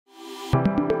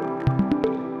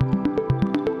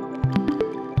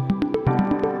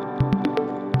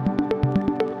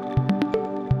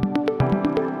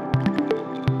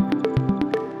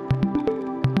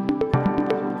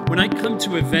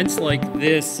to events like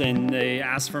this and they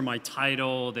ask for my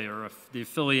title, the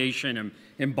affiliation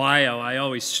and bio, I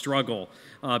always struggle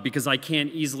because I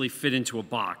can't easily fit into a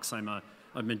box. I'm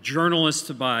a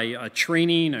journalist by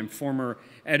training. I'm former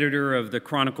editor of the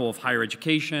Chronicle of Higher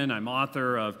Education. I'm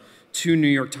author of 2 New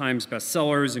York Times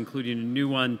bestsellers, including a new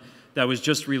one that was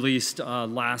just released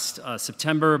last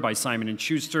September by Simon &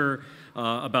 Schuster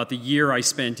about the year I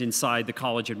spent inside the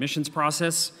college admissions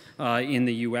process in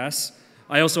the US.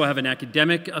 I also have an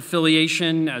academic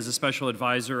affiliation as a special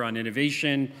advisor on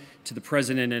innovation to the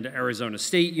president at Arizona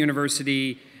State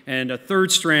University, and a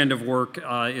third strand of work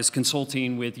is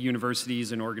consulting with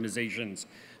universities and organizations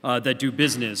that do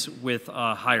business with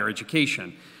higher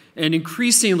education. And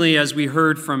increasingly, as we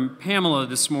heard from Pamela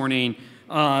this morning,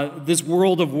 this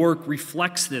world of work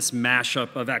reflects this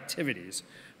mashup of activities,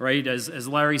 right? As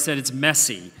Larry said, it's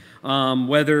messy.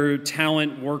 Whether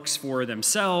talent works for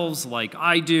themselves, like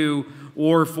I do,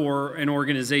 or for an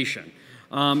organization.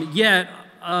 Yet,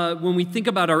 when we think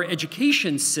about our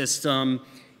education system,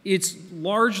 it's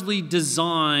largely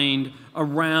designed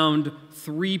around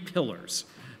 3 pillars.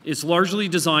 It's largely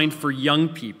designed for young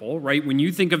people, right? When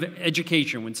you think of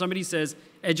education, when somebody says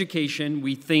education,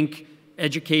 we think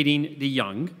educating the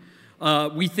young.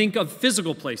 We think of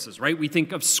physical places, right? We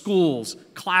think of schools,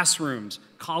 classrooms,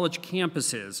 college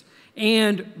campuses,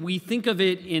 and we think of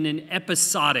it in an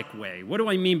episodic way. What do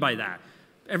I mean by that?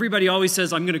 Everybody always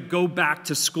says, I'm going to go back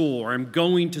to school, or I'm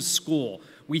going to school.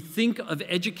 We think of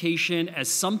education as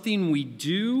something we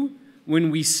do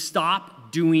when we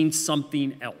stop doing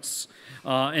something else.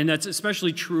 And that's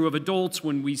especially true of adults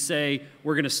when we say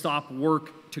we're going to stop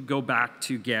work to go back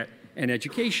to get an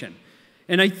education.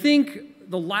 And I think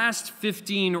the last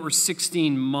 15 or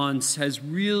 16 months has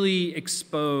really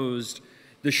exposed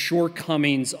the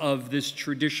shortcomings of this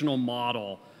traditional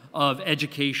model of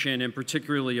education, and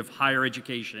particularly of higher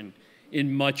education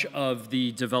in much of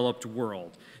the developed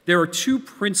world. There are 2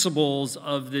 principles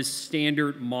of this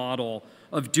standard model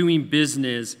of doing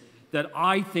business that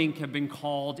I think have been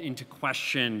called into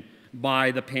question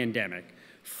by the pandemic.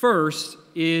 First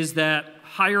is that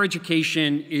higher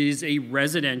education is a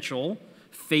residential,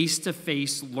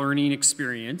 face-to-face learning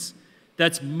experience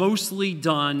that's mostly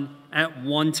done at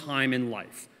one time in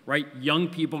life, right? Young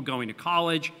people going to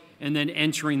college and then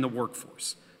entering the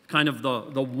workforce, kind of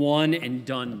the one and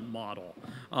done model,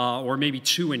 or maybe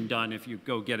 2 and done if you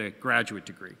go get a graduate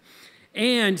degree.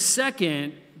 And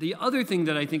second, the other thing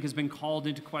that I think has been called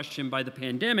into question by the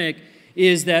pandemic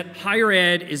is that higher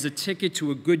ed is a ticket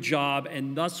to a good job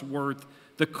and thus worth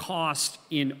the cost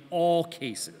in all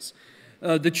cases.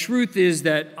 The truth is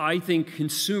that I think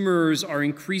consumers are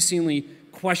increasingly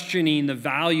questioning the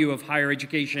value of higher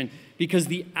education because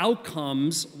the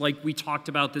outcomes, like we talked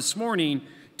about this morning,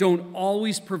 don't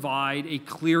always provide a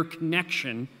clear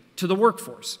connection to the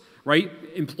workforce, right?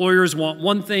 Employers want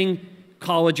one thing,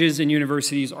 colleges and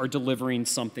universities are delivering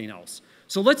something else.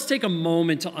 So let's take a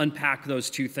moment to unpack those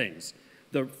 2 things,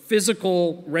 the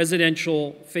physical,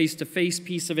 residential, face-to-face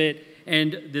piece of it,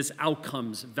 and this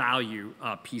outcomes value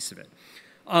piece of it.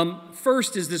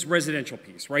 First is this residential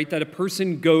piece, right? That a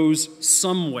person goes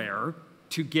somewhere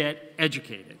to get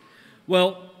educated.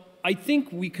 Well, I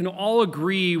think we can all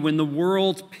agree when the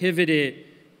world pivoted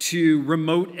to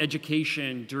remote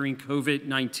education during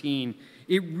COVID-19,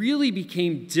 it really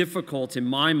became difficult in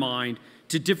my mind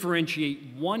to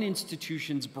differentiate one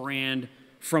institution's brand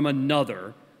from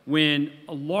another when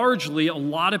largely a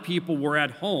lot of people were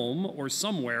at home or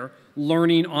somewhere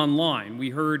learning online. We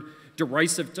heard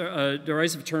derisive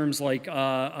terms like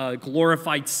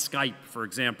glorified Skype, for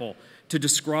example, to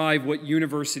describe what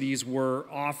universities were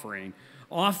offering,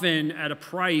 often at a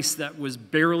price that was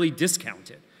barely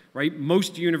discounted, right?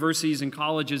 Most universities and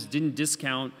colleges didn't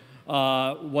discount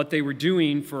what they were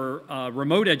doing for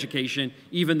remote education,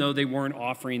 even though they weren't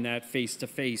offering that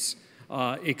face-to-face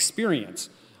experience.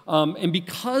 And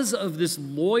because of this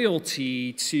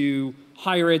loyalty to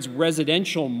higher ed's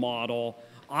residential model,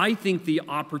 I think the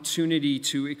opportunity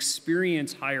to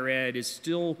experience higher ed is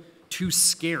still too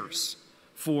scarce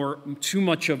for too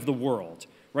much of the world,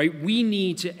 right? We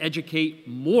need to educate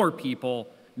more people,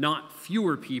 not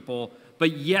fewer people,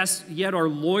 but yes, yet our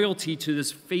loyalty to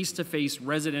this face-to-face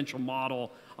residential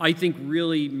model, I think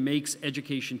really makes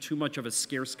education too much of a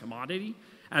scarce commodity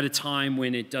at a time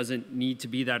when it doesn't need to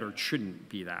be that or shouldn't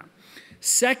be that.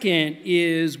 Second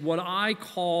is what I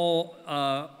call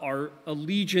our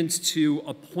allegiance to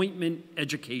appointment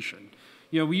education.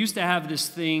 You know, we used to have this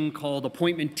thing called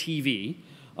appointment TV,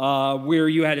 where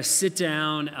you had to sit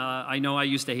down. I know I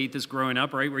used to hate this growing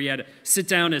up, right? Where you had to sit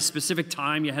down at a specific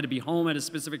time. You had to be home at a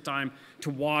specific time to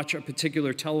watch a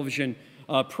particular television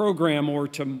program, or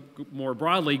to more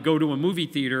broadly, go to a movie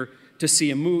theater to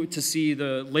see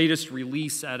the latest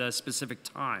release at a specific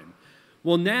time.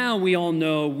 Well, now we all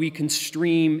know we can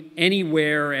stream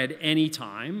anywhere at any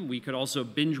time. We could also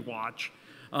binge watch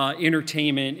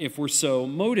entertainment if we're so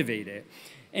motivated.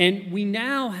 And we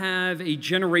now have a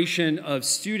generation of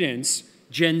students,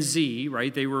 Gen Z,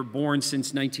 right? They were born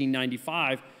since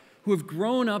 1995, who have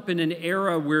grown up in an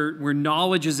era where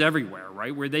knowledge is everywhere,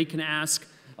 right? Where they can ask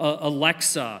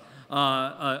Alexa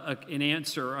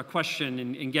a question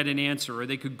and get an answer, or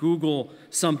they could Google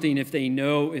something if they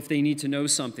need to know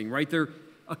something, right? They're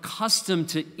accustomed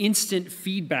to instant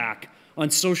feedback on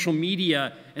social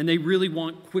media, and they really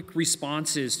want quick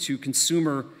responses to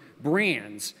consumer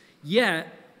brands. Yet,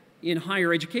 in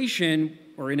higher education,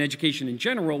 or in education in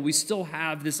general, we still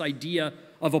have this idea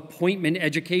of appointment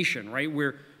education, right?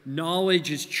 Where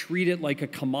knowledge is treated like a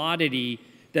commodity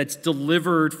that's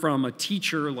delivered from a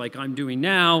teacher, like I'm doing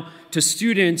now, to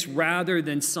students, rather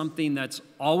than something that's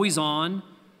always on,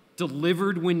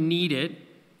 delivered when needed,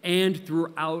 and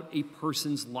throughout a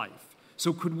person's life.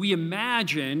 So could we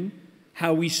imagine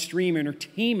how we stream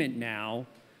entertainment now,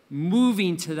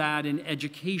 moving to that in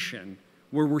education,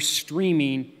 where we're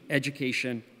streaming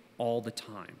education all the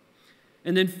time?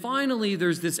 And then finally,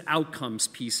 there's this outcomes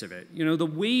piece of it. You know, the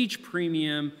wage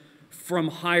premium from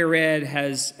higher ed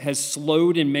has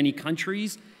slowed in many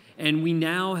countries, and we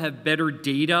now have better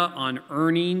data on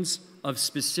earnings of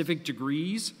specific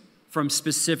degrees from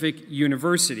specific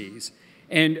universities.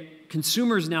 And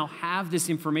consumers now have this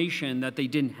information that they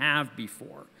didn't have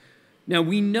before. Now,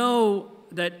 we know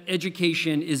that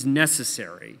education is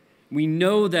necessary. We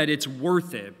know that it's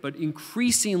worth it, but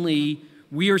increasingly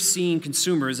we are seeing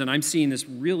consumers, and I'm seeing this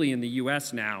really in the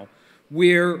US now,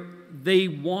 where they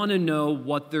want to know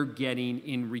what they're getting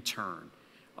in return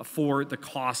for the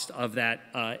cost of that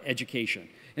education.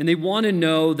 And they want to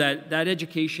know that that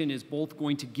education is both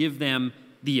going to give them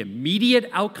the immediate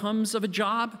outcomes of a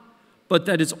job, but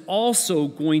that it's also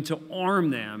going to arm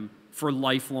them for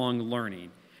lifelong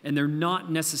learning. And they're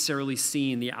not necessarily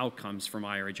seeing the outcomes from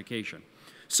higher education.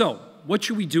 So, what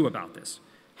should we do about this?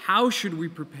 How should we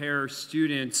prepare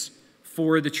students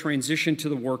for the transition to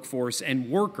the workforce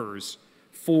and workers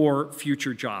for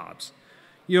future jobs?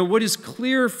 You know, what is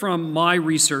clear from my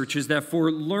research is that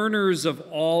for learners of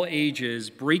all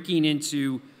ages, breaking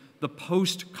into the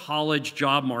post-college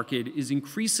job market is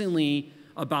increasingly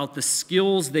about the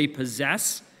skills they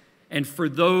possess. And for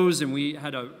those, and we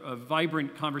had a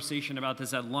vibrant conversation about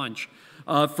this at lunch,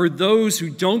 for those who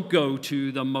don't go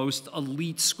to the most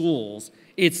elite schools,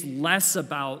 it's less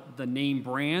about the name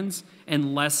brands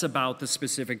and less about the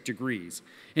specific degrees.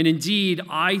 And indeed,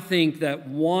 I think that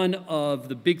one of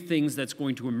the big things that's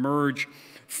going to emerge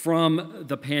from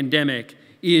the pandemic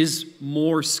is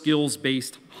more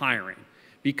skills-based hiring.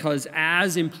 Because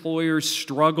as employers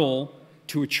struggle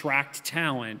to attract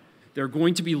talent, they're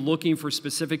going to be looking for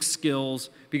specific skills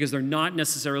because they're not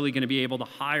necessarily going to be able to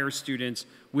hire students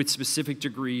with specific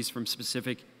degrees from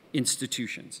specific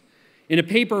institutions. In a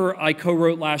paper I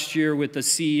co-wrote last year with the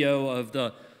CEO of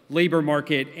the labor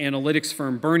market analytics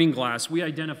firm Burning Glass, we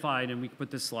identified, and we can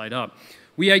put this slide up,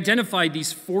 we identified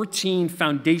these 14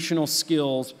 foundational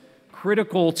skills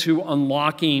critical to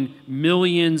unlocking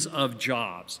millions of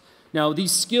jobs. Now,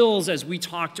 these skills, as we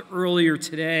talked earlier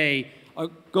today,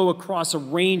 go across a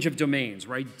range of domains,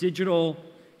 right? Digital,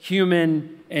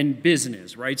 human, and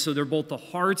business, right? So they're both the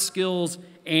hard skills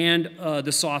and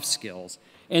the soft skills.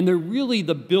 And they're really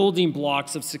the building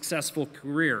blocks of successful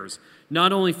careers,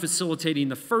 not only facilitating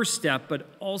the first step, but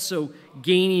also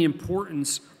gaining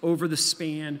importance over the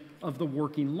span of the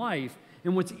working life.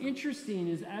 And what's interesting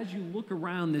is as you look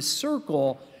around this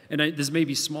circle, and this may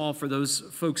be small for those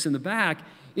folks in the back,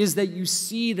 is that you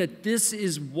see that this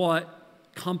is what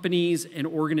companies and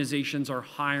organizations are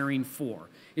hiring for.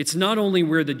 It's not only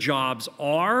where the jobs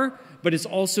are, but it's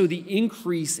also the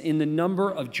increase in the number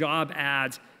of job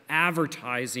ads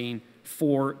advertising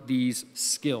for these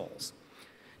skills.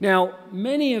 Now,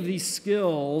 many of these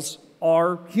skills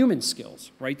are human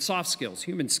skills, right? Soft skills,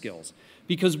 human skills,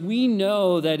 because we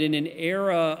know that in an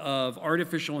era of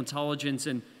artificial intelligence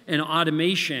and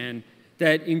automation,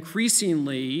 that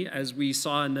increasingly, as we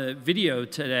saw in the video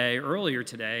earlier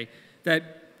today,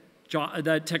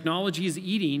 that technology is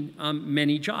eating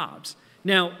many jobs.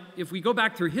 Now, if we go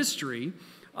back through history,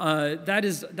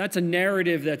 that's a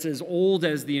narrative that's as old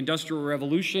as the Industrial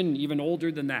Revolution, even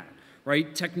older than that,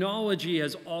 right? Technology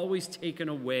has always taken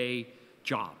away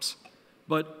jobs.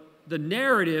 But the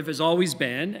narrative has always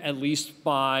been, at least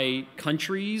by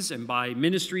countries and by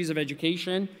ministries of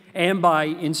education and by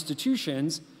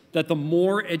institutions, that the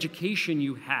more education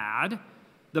you had,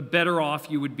 the better off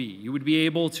you would be. You would be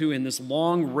able to, in this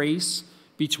long race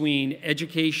between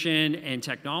education and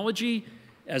technology,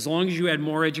 as long as you had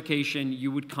more education,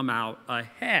 you would come out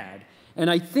ahead. And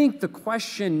I think the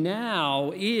question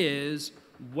now is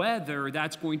whether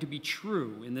that's going to be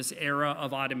true in this era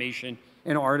of automation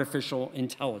and artificial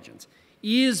intelligence.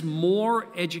 Is more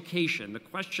education, the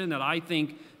question that I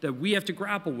think that we have to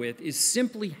grapple with, is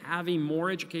simply having more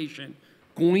education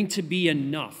going to be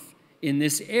enough in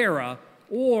this era,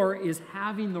 or is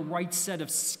having the right set of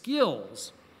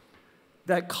skills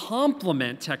that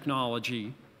complement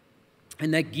technology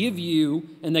and that give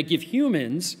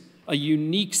humans a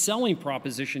unique selling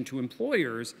proposition to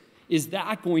employers, is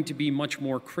that going to be much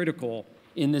more critical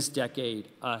in this decade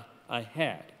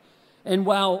ahead?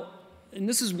 And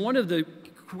this is one of the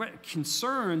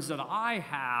concerns that I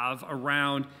have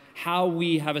around how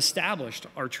we have established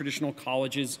our traditional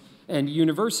colleges and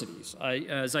universities.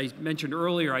 As I mentioned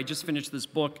earlier, I just finished this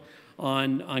book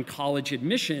on college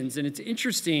admissions, and it's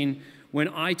interesting when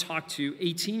I talk to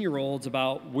 18-year-olds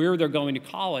about where they're going to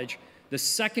college, the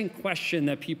second question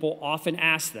that people often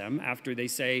ask them after they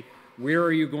say, where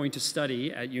are you going to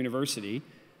study at university?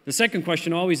 The second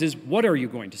question always is, what are you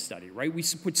going to study, right? We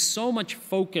put so much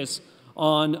focus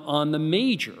on the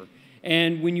major.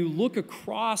 And when you look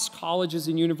across colleges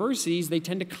and universities, they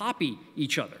tend to copy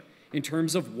each other in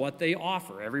terms of what they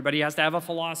offer. Everybody has to have a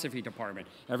philosophy department.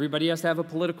 Everybody has to have a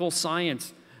political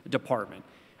science department.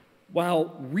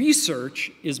 While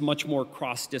research is much more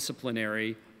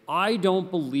cross-disciplinary, I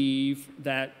don't believe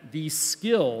that these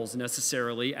skills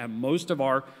necessarily at most of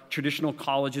our traditional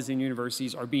colleges and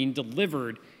universities are being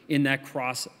delivered in that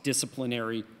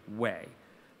cross-disciplinary way,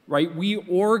 right? We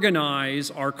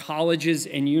organize our colleges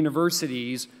and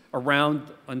universities around,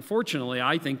 unfortunately,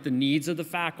 I think, the needs of the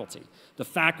faculty. The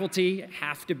faculty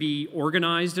have to be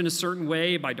organized in a certain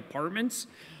way by departments.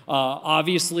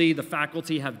 Obviously, the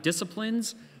faculty have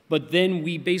disciplines, but then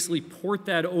we basically port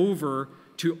that over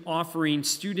to offering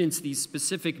students these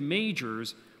specific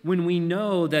majors when we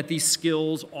know that these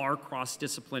skills are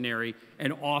cross-disciplinary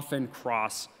and often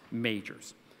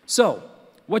cross-majors. So,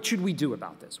 what should we do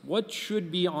about this? What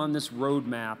should be on this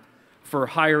roadmap for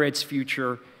higher ed's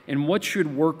future, and what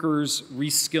should workers'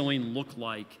 reskilling look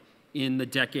like in the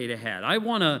decade ahead? I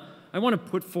want to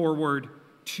put forward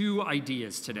two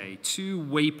ideas today, two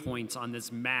waypoints on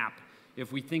this map,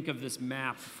 if we think of this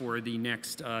map for the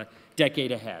next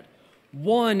decade ahead.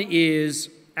 One is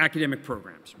academic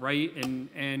programs, right?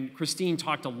 And Christine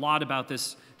talked a lot about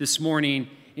this morning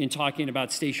in talking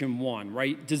about Station 1,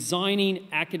 right? Designing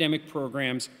academic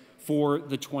programs for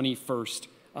the 21st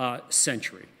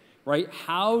century, right?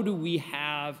 How do we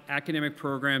have academic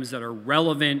programs that are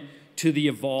relevant to the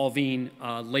evolving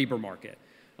labor market?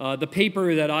 The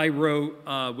paper that I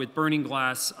wrote with Burning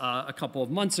Glass a couple of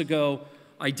months ago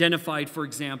identified, for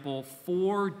example,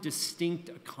 4 distinct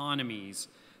economies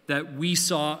that we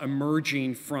saw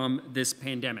emerging from this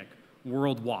pandemic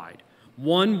worldwide.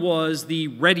 One was the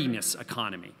readiness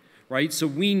economy, right? So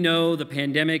we know the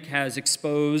pandemic has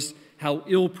exposed how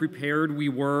ill-prepared we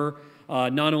were,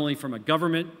 not only from a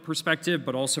government perspective,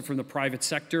 but also from the private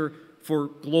sector for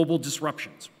global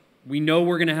disruptions. We know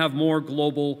we're gonna have more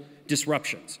global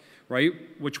disruptions, right?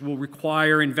 Which will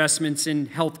require investments in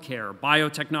healthcare,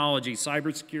 biotechnology,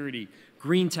 cybersecurity,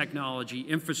 green technology,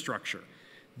 infrastructure.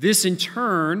 This, in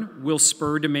turn, will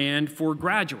spur demand for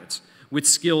graduates with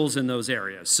skills in those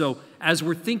areas. So as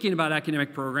we're thinking about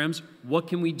academic programs, what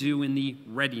can we do in the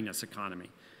readiness economy?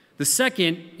 The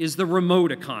second is the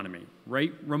remote economy,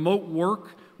 right? Remote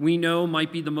work, we know,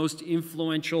 might be the most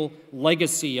influential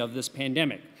legacy of this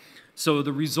pandemic. So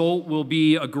the result will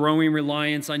be a growing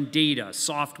reliance on data,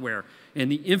 software,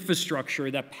 and the infrastructure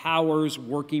that powers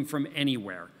working from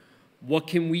anywhere. What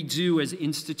can we do as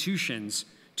institutions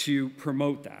to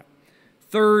promote that?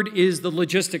 Third is the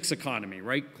logistics economy,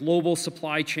 right? Global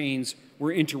supply chains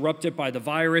were interrupted by the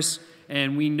virus,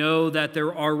 and we know that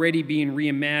they're already being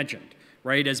reimagined,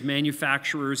 right? As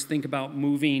manufacturers think about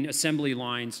moving assembly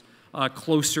lines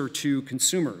closer to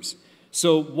consumers.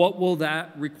 So what will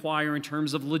that require in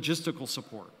terms of logistical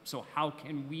support? So how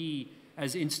can we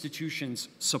as institutions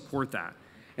support that?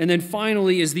 And then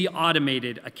finally is the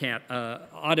automated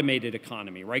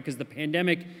economy, right? Because the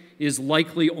pandemic is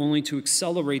likely only to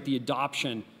accelerate the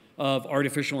adoption of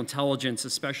artificial intelligence,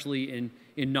 especially in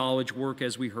knowledge work,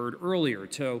 as we heard earlier.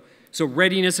 So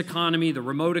readiness economy, the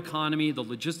remote economy, the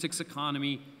logistics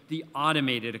economy, the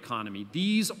automated economy.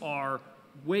 These are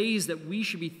ways that we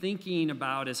should be thinking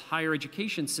about as higher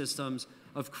education systems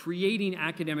of creating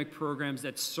academic programs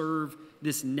that serve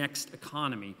this next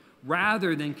economy,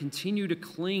 rather than continue to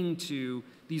cling to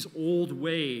these old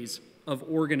ways of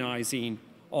organizing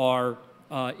our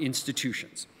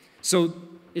institutions. So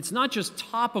it's not just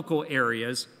topical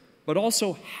areas, but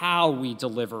also how we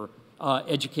deliver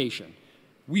education.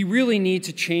 We really need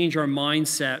to change our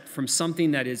mindset from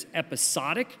something that is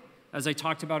episodic, as I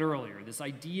talked about earlier, this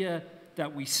idea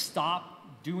that we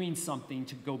stop doing something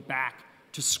to go back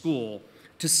to school,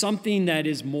 to something that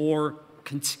is more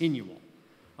continual.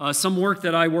 Some work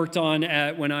that I worked on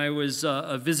when I was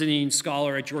a visiting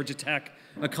scholar at Georgia Tech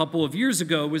a couple of years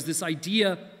ago was this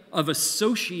idea of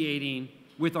associating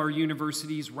with our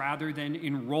universities rather than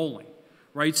enrolling,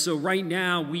 right? So right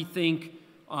now we think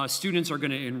students are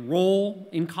going to enroll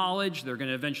in college, they're going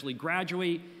to eventually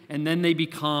graduate, and then they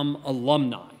become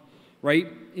alumni, right?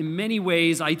 In many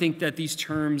ways, I think that these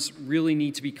terms really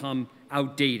need to become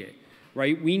outdated,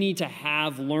 right? We need to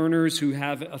have learners who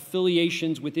have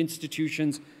affiliations with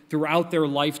institutions throughout their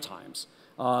lifetimes.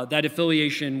 That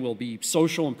affiliation will be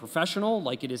social and professional,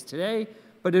 like it is today,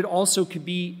 but it also could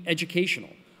be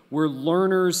educational, where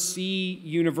learners see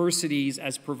universities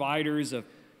as providers of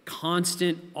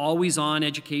constant, always-on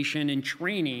education and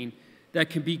training that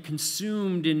can be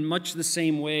consumed in much the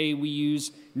same way we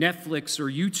use Netflix or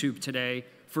YouTube today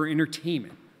for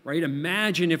entertainment, right?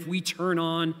 Imagine if we turn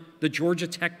on the Georgia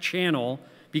Tech channel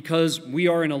because we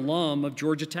are an alum of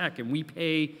Georgia Tech and we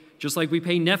pay, just like we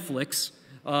pay Netflix,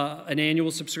 an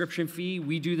annual subscription fee,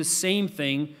 we do the same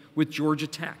thing with Georgia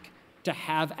Tech to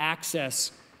have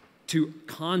access to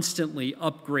constantly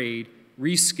upgrade,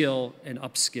 reskill, and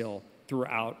upskill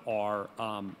throughout our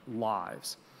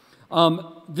lives.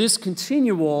 This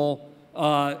continual,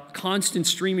 constant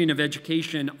streaming of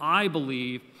education, I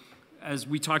believe, as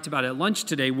we talked about at lunch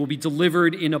today, will be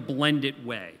delivered in a blended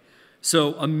way.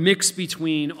 So a mix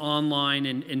between online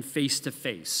and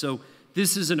face-to-face. So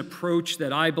this is an approach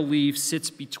that I believe sits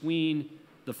between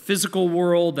the physical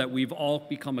world that we've all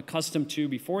become accustomed to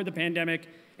before the pandemic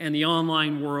and the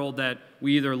online world that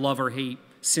we either love or hate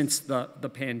since the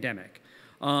pandemic.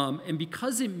 And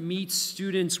because it meets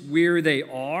students where they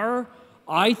are,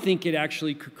 I think it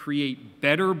actually could create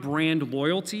better brand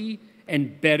loyalty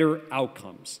and better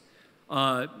outcomes.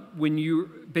 When you're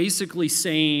basically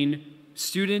saying,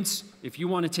 students, if you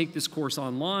want to take this course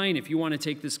online, if you want to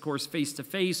take this course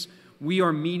face-to-face, we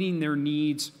are meeting their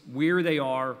needs where they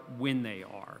are, when they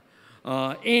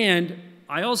are. And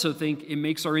I also think it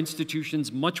makes our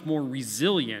institutions much more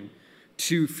resilient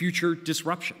to future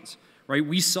disruptions, right?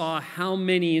 We saw how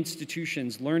many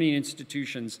institutions, learning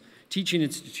institutions, teaching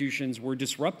institutions were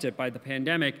disrupted by the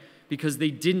pandemic because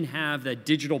they didn't have that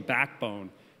digital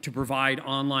backbone to provide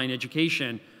online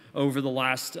education over the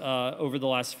last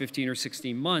 15 or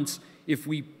 16 months. If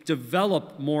we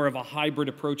develop more of a hybrid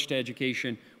approach to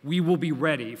education, we will be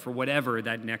ready for whatever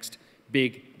that next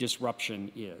big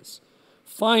disruption is.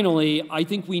 Finally, I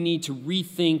think we need to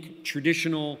rethink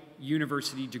traditional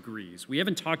university degrees. We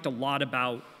haven't talked a lot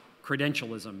about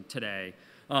credentialism today,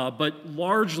 but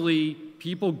largely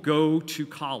people go to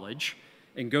college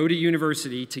and go to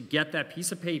university to get that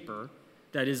piece of paper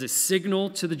that is a signal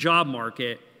to the job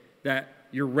market that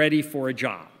you're ready for a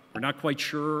job. We're not quite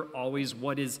sure always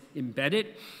what is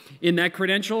embedded in that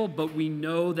credential, but we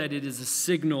know that it is a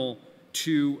signal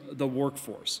to the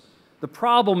workforce. The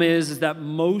problem is that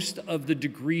most of the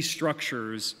degree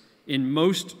structures in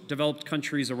most developed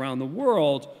countries around the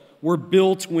world were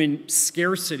built when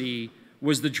scarcity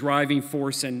was the driving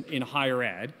force in higher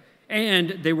ed,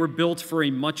 and they were built for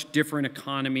a much different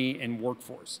economy and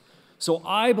workforce. So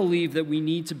I believe that we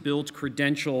need to build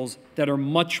credentials that are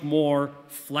much more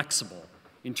flexible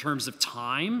in terms of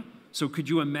time. So could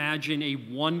you imagine a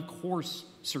one-course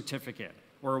certificate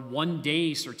or a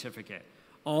one-day certificate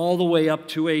all the way up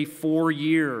to a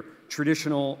 4-year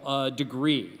traditional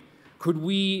degree? Could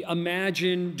we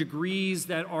imagine degrees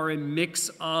that are a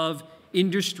mix of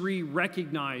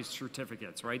industry-recognized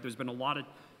certificates, right? There's been a lot of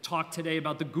talk today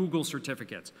about the Google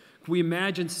certificates. Could we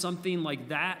imagine something like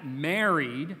that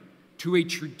married to a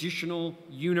traditional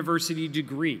university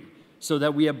degree so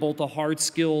that we have both the hard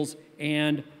skills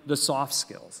and the soft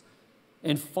skills?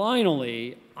 And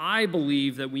finally, I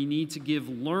believe that we need to give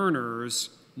learners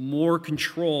more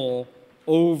control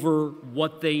over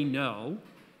what they know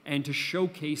and to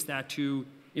showcase that to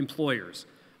employers.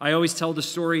 I always tell the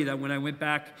story that when I went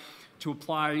back to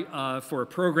apply for a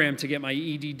program to get my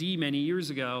EDD many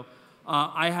years ago,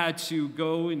 I had to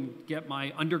go and get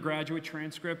my undergraduate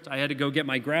transcript. I had to go get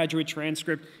my graduate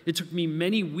transcript. It took me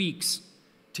many weeks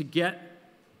to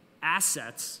get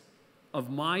assets of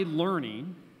my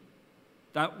learning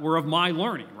that were of my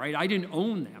learning, right? I didn't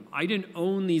own them. I didn't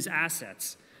own these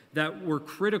assets that were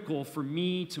critical for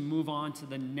me to move on to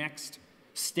the next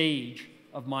stage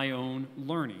of my own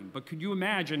learning. But could you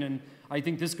imagine, and I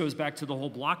think this goes back to the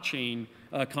whole blockchain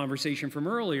conversation from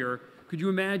earlier, could you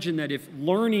imagine that if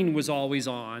learning was always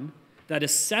on, that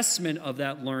assessment of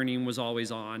that learning was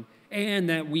always on, and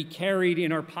that we carried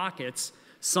in our pockets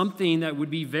something that would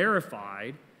be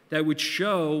verified, that would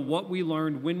show what we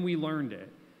learned when we learned it,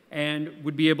 and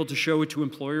would be able to show it to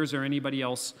employers or anybody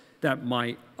else that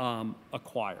might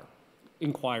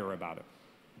inquire about it.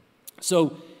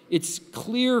 So it's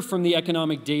clear from the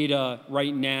economic data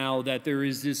right now that there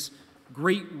is this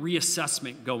great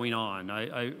reassessment going on.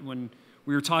 When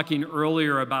we were talking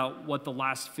earlier about what the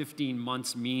last 15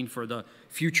 months mean for the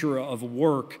future of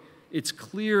work, it's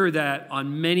clear that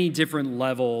on many different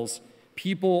levels,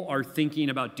 people are thinking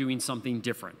about doing something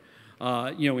different.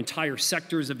 Entire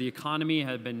sectors of the economy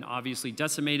have been obviously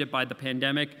decimated by the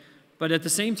pandemic, but at the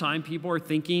same time, people are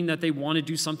thinking that they want to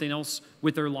do something else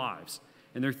with their lives.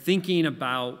 And they're thinking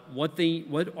about what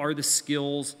are the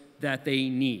skills that they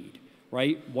need,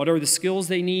 right? What are the skills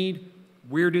they need?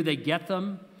 Where do they get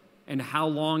them? And how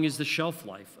long is the shelf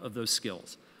life of those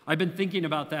skills? I've been thinking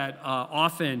about that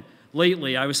often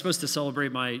lately. I was supposed to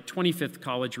celebrate my 25th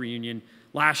college reunion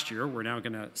last year. We're now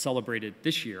going to celebrate it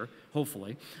this year,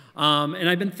 hopefully. And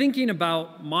I've been thinking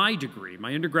about my degree.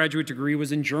 My undergraduate degree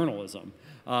was in journalism,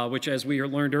 which, as we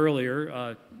learned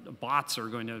earlier, bots are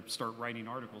going to start writing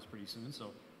articles pretty soon,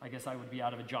 so I guess I would be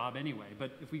out of a job anyway.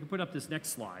 But if we could put up this next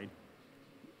slide.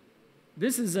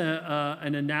 This is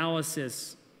an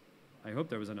analysis. I hope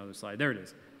there was another slide. There it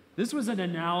is. This was an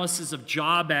analysis of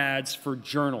job ads for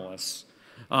journalists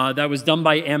that was done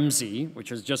by MZ, which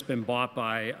has just been bought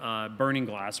by Burning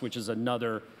Glass, which is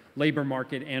another labor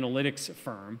market analytics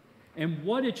firm. And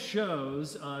what it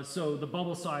shows, so the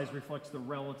bubble size reflects the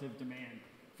relative demand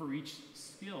for each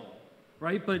skill,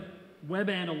 right? But web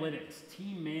analytics,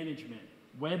 team management,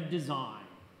 web design,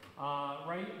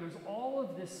 right? There's all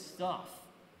of this stuff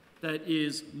that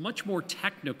is much more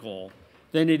technical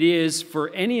than it is for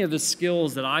any of the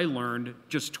skills that I learned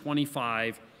just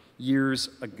 25 years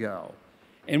ago.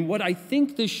 And what I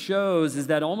think this shows is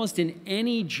that almost in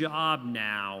any job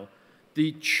now,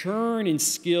 the churn in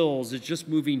skills is just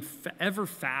moving ever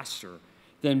faster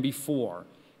than before.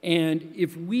 And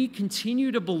if we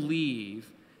continue to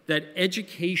believe that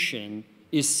education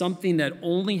is something that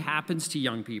only happens to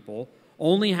young people,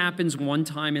 only happens one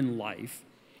time in life,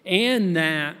 and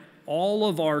that all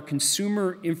of our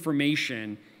consumer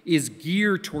information is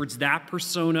geared towards that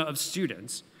persona of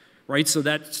students, right? So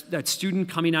that student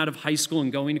coming out of high school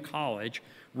and going to college,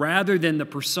 rather than the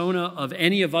persona of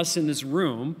any of us in this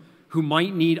room who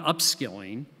might need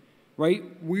upskilling, right?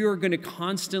 We are going to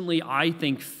constantly, I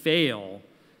think, fail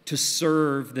to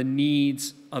serve the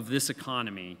needs of this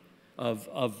economy,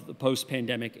 of the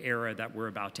post-pandemic era that we're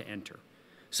about to enter.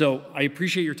 So I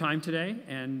appreciate your time today,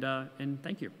 and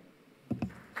thank you.